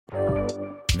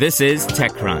This is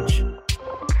TechCrunch.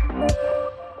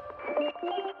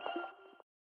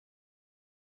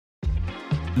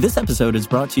 This episode is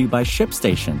brought to you by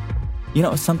ShipStation. You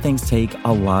know, some things take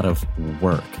a lot of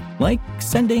work, like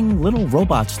sending little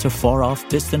robots to far-off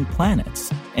distant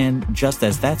planets. And just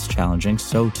as that's challenging,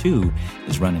 so too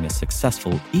is running a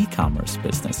successful e-commerce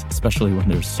business, especially when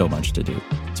there's so much to do.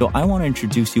 So I want to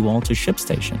introduce you all to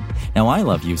ShipStation. Now, I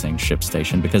love using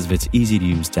ShipStation because of its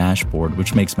easy-to-use dashboard,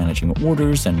 which makes managing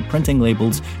orders and printing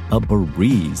labels a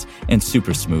breeze and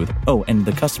super smooth. Oh, and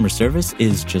the customer service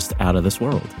is just out of this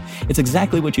world. It's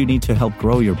exactly what you need to help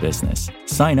grow your business.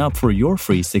 Sign up for your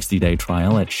free 60-day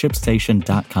trial at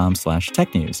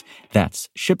shipstation.com/technews. That's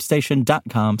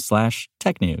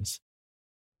shipstation.com/technews.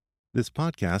 This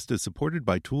podcast is supported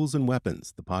by Tools and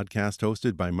Weapons, the podcast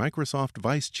hosted by Microsoft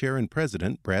Vice Chair and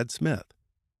President Brad Smith.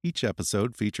 Each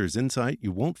episode features insight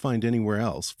you won't find anywhere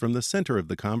else from the center of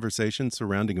the conversation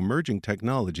surrounding emerging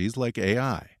technologies like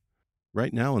AI.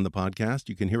 Right now in the podcast,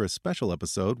 you can hear a special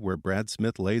episode where Brad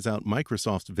Smith lays out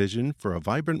Microsoft's vision for a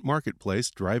vibrant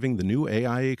marketplace driving the new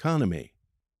AI economy.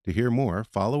 To hear more,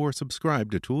 follow or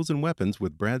subscribe to Tools and Weapons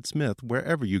with Brad Smith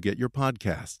wherever you get your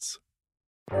podcasts.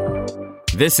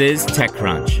 This is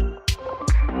TechCrunch.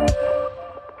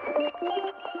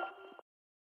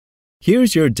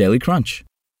 Here's your Daily Crunch.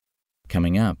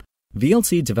 Coming up,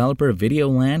 VLC developer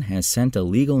Videolan has sent a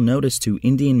legal notice to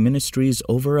Indian ministries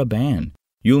over a ban.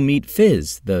 You'll meet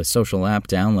Fizz, the social app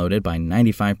downloaded by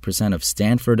 95% of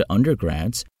Stanford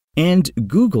undergrads. And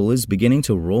Google is beginning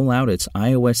to roll out its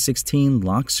iOS 16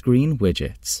 lock screen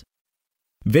widgets.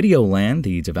 Videolan,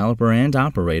 the developer and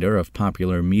operator of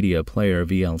popular media player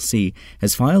VLC,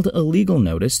 has filed a legal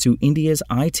notice to India's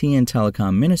IT and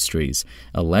Telecom ministries,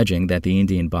 alleging that the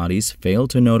Indian bodies failed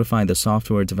to notify the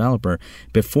software developer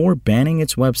before banning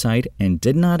its website and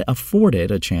did not afford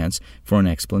it a chance for an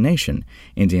explanation.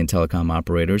 Indian telecom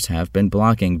operators have been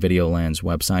blocking Videolan's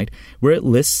website, where it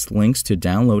lists links to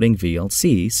downloading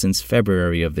VLC since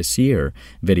February of this year.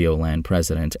 Videolan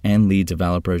president and lead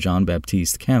developer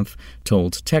Jean-Baptiste Kempf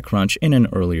told TechCrunch in an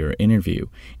earlier interview.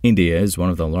 India is one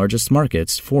of the largest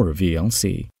markets for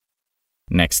VLC.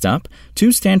 Next up,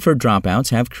 2 Stanford dropouts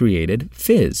have created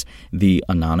Fizz, the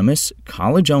anonymous,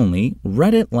 college-only,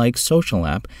 Reddit-like social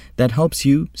app that helps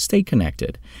you stay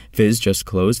connected. Fizz just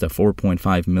closed a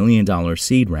 $4.5 million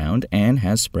seed round and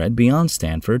has spread beyond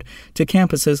Stanford to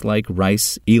campuses like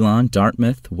Rice, Elon,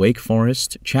 Dartmouth, Wake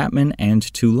Forest, Chapman,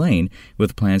 and Tulane,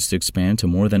 with plans to expand to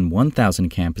more than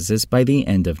 1,000 campuses by the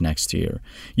end of next year.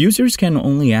 Users can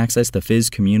only access the Fizz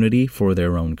community for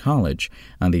their own college.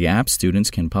 On the app, students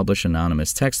can publish anonymous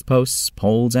text posts,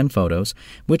 polls, and photos,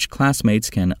 which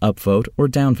classmates can upvote or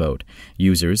downvote.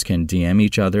 Users can DM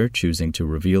each other, choosing to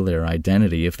reveal their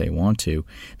identity if they want to.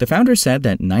 The founder said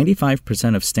that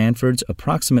 95% of Stanford's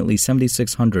approximately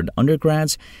 7,600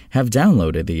 undergrads have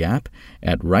downloaded the app.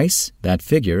 At Rice, that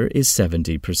figure is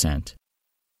 70%.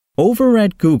 Over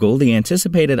at Google, the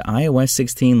anticipated iOS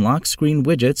 16 lock screen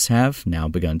widgets have now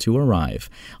begun to arrive.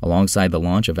 Alongside the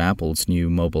launch of Apple's new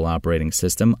mobile operating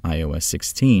system, iOS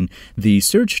 16, the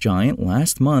search giant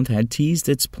last month had teased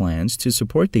its plans to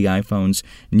support the iPhone's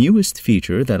newest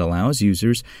feature that allows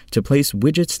users to place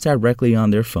widgets directly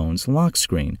on their phone's lock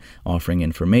screen, offering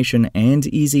information and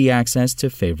easy access to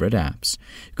favorite apps.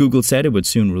 Google said it would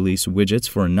soon release widgets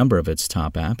for a number of its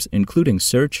top apps, including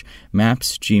Search,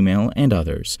 Maps, Gmail, and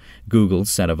others.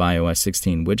 Google's set of iOS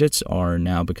 16 widgets are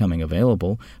now becoming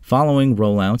available, following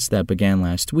rollouts that began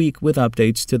last week with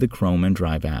updates to the Chrome and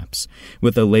Drive apps.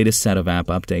 With the latest set of app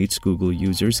updates, Google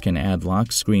users can add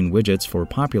lock screen widgets for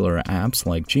popular apps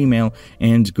like Gmail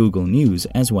and Google News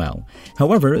as well.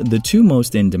 However, the 2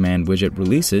 most in-demand widget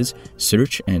releases,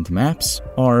 Search and Maps,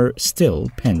 are still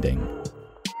pending.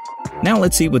 Now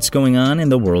let's see what's going on in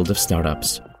the world of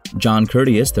startups. John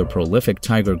Curtius, the prolific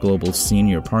Tiger Global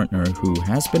senior partner who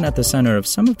has been at the center of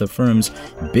some of the firm's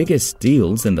biggest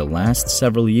deals in the last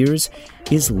several years,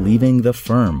 is leaving the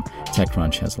firm,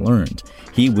 TechCrunch has learned.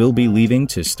 He will be leaving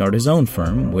to start his own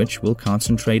firm, which will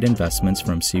concentrate investments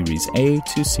from Series A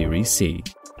to Series C.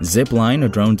 Zipline, a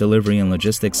drone delivery and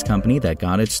logistics company that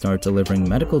got its start delivering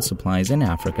medical supplies in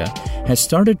Africa, has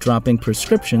started dropping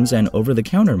prescriptions and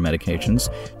over-the-counter medications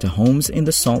to homes in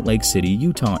the Salt Lake City,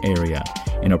 Utah area.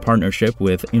 In a partnership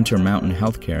with Intermountain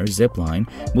Healthcare, Zipline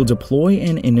will deploy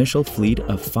an initial fleet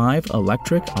of 5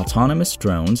 electric autonomous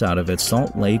drones out of its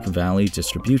Salt Lake Valley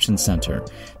distribution center.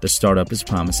 The startup is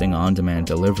promising on-demand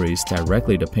deliveries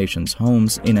directly to patients'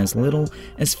 homes in as little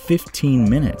as 15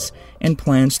 minutes and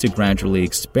plans to gradually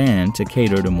expand expand to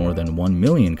cater to more than 1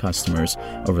 million customers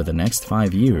over the next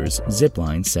 5 years,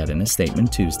 Zipline said in a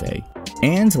statement Tuesday.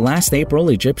 And last April,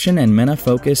 Egyptian and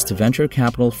MENA-focused venture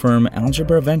capital firm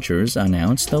Algebra Ventures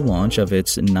announced the launch of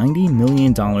its $90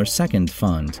 million second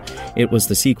fund. It was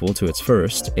the sequel to its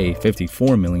first, a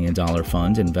 $54 million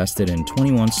fund invested in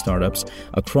 21 startups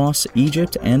across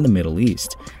Egypt and the Middle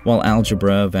East. While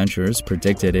Algebra Ventures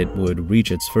predicted it would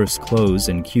reach its first close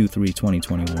in Q3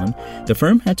 2021, the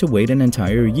firm had to wait an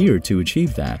entire year to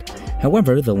achieve that.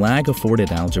 However, the lag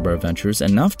afforded Algebra Ventures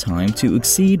enough time to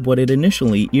exceed what it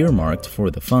initially earmarked for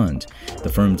the fund. The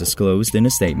firm disclosed in a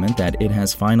statement that it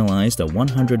has finalized a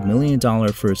 $100 million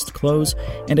first close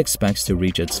and expects to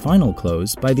reach its final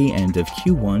close by the end of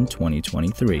Q1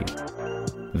 2023.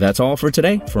 That's all for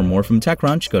today. For more from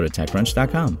TechCrunch, go to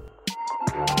TechCrunch.com.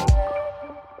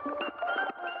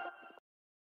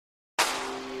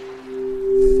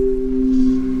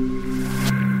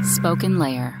 Spoken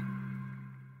Layer.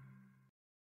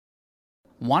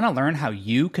 Want to learn how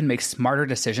you can make smarter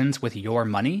decisions with your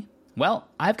money? Well,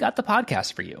 I've got the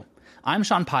podcast for you. I'm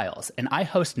Sean Piles, and I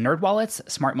host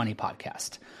NerdWallet's Smart Money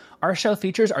Podcast. Our show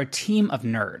features our team of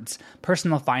nerds,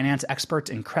 personal finance experts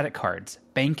in credit cards,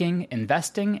 banking,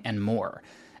 investing, and more.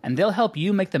 And they'll help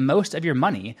you make the most of your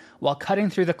money while cutting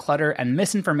through the clutter and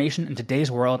misinformation in today's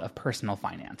world of personal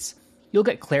finance. You'll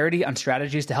get clarity on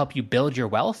strategies to help you build your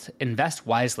wealth, invest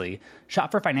wisely,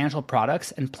 shop for financial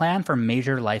products, and plan for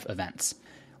major life events.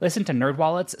 Listen to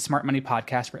NerdWallet's Smart Money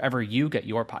Podcast wherever you get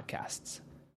your podcasts.